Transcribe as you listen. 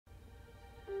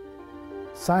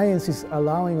Science is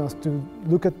allowing us to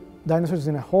look at dinosaurs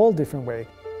in a whole different way.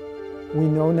 We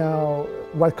know now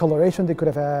what coloration they could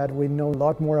have had. We know a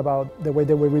lot more about the way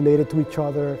they were related to each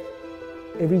other.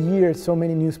 Every year, so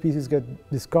many new species get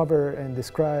discovered and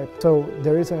described. So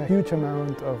there is a huge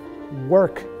amount of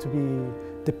work to be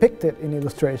depicted in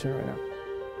illustration right now.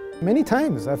 Many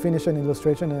times I finished an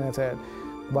illustration and I said,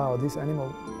 wow, this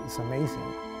animal is amazing.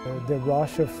 The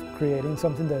rush of creating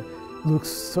something that looks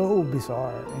so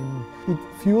bizarre, and it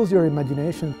fuels your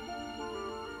imagination.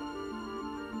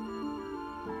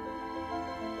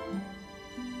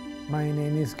 My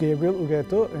name is Gabriel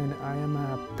Ugueto, and I am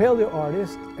a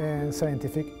paleoartist and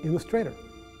scientific illustrator.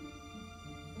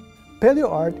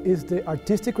 Paleoart is the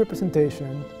artistic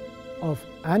representation of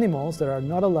animals that are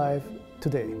not alive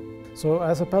today. So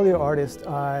as a paleoartist,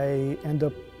 I end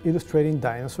up illustrating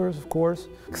dinosaurs, of course,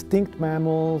 extinct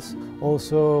mammals,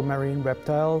 also marine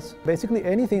reptiles, basically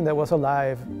anything that was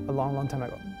alive a long, long time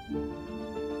ago.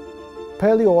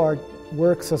 Paleoart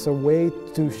works as a way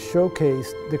to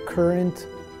showcase the current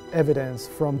evidence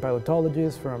from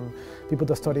paleontologists, from people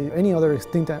that study any other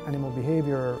extinct animal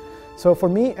behavior. So for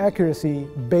me, accuracy,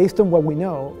 based on what we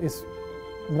know, is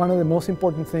one of the most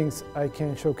important things I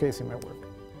can showcase in my work.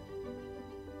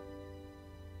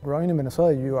 Growing in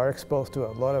Venezuela, you are exposed to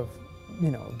a lot of,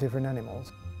 different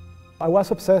animals. I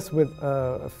was obsessed with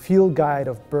a field guide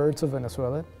of birds of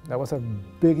Venezuela. That was a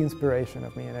big inspiration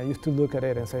of me, and I used to look at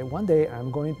it and say, one day I'm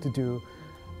going to do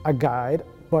a guide,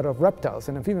 but of reptiles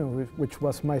and amphibians, which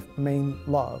was my main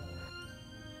love.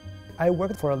 I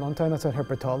worked for a long time as a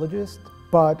herpetologist,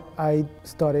 but I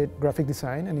studied graphic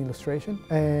design and illustration,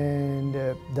 and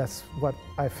that's what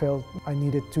I felt I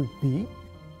needed to be.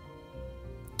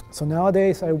 So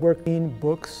nowadays I work in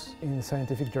books, in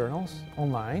scientific journals,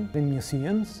 online, in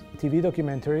museums, TV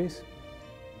documentaries.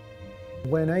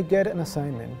 When I get an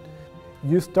assignment,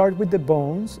 you start with the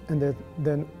bones and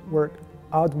then work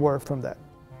outward from that.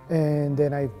 And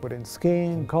then I put in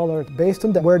skin, color, based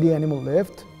on where the animal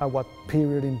lived, at what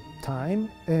period in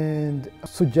time, and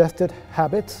suggested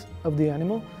habits of the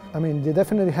animal. I mean, they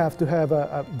definitely have to have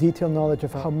a detailed knowledge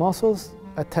of how muscles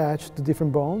attach to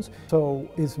different bones. So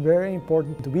it's very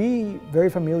important to be very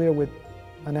familiar with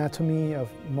anatomy of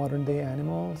modern day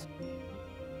animals.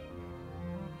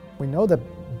 We know that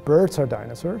birds are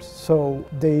dinosaurs, so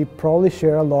they probably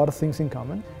share a lot of things in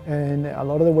common, and a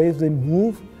lot of the ways they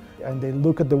move and they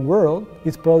look at the world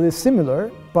is probably similar,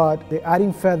 but the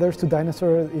adding feathers to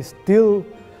dinosaurs is still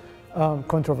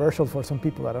controversial for some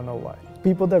people. I don't know why.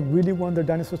 People that really want their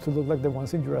dinosaurs to look like the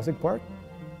ones in Jurassic Park.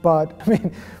 But I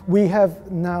mean, we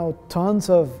have now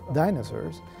tons of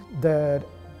dinosaurs that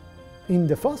in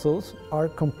the fossils are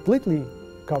completely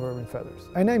covered in feathers.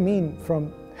 And I mean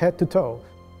from head to toe.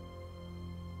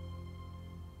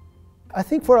 I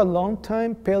think for a long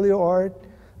time, paleoart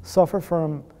suffered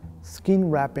from skin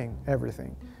wrapping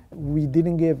everything. We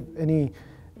didn't give any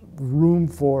room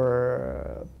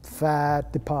for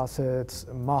fat deposits,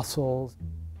 muscles.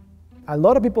 A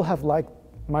lot of people have liked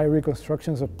my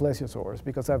reconstructions of plesiosaurs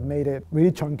because I've made it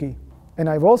really chunky, and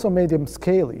I've also made them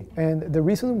scaly. And the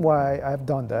reason why I've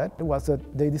done that was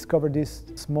that they discovered this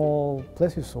small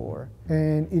plesiosaur,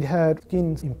 and it had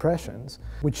skin impressions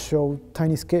which show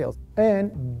tiny scales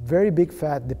and very big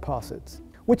fat deposits,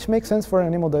 which makes sense for an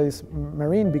animal that is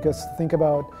marine, because think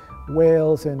about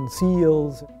whales and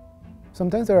seals.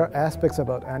 Sometimes there are aspects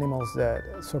about animals that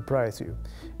surprise you.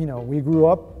 We grew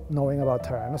up knowing about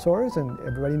tyrannosaurs, and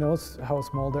everybody knows how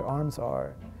small their arms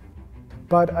are.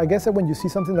 But I guess that when you see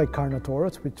something like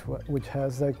Carnotaurus, which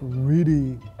has like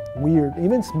really weird,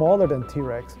 even smaller than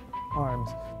T-Rex arms,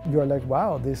 you're like,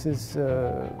 wow, this is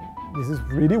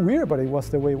really weird, but it was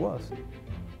the way it was.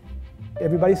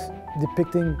 Everybody's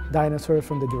depicting dinosaurs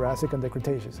from the Jurassic and the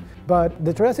Cretaceous. But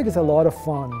the Jurassic is a lot of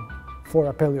fun for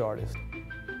a paleoartist.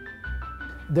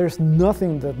 There's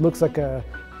nothing that looks like a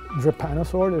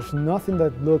Drepanosaur, there's nothing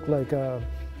that looked like a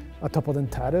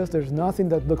Topodentatus, there's nothing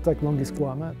that looked like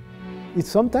Longisquama.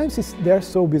 Sometimes they're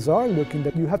so bizarre looking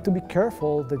that you have to be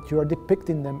careful that you are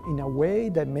depicting them in a way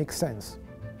that makes sense.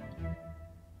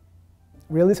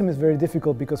 Realism is very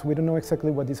difficult because we don't know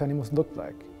exactly what these animals look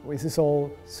like. This is all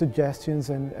suggestions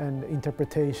and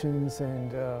interpretations,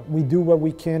 and we do what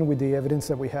we can with the evidence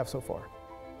that we have so far.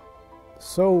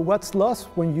 So what's lost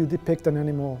when you depict an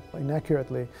animal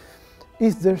inaccurately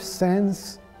is their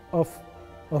sense of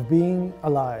being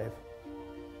alive.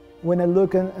 When I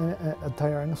look at a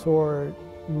tyrannosaur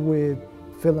with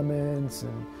filaments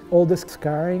and all this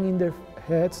scarring in their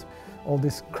heads, all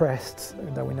these crests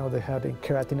that we know they have, in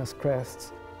keratinous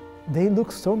crests, they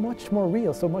look so much more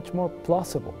real, so much more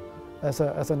plausible as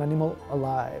an animal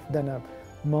alive than a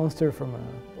monster from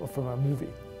a movie.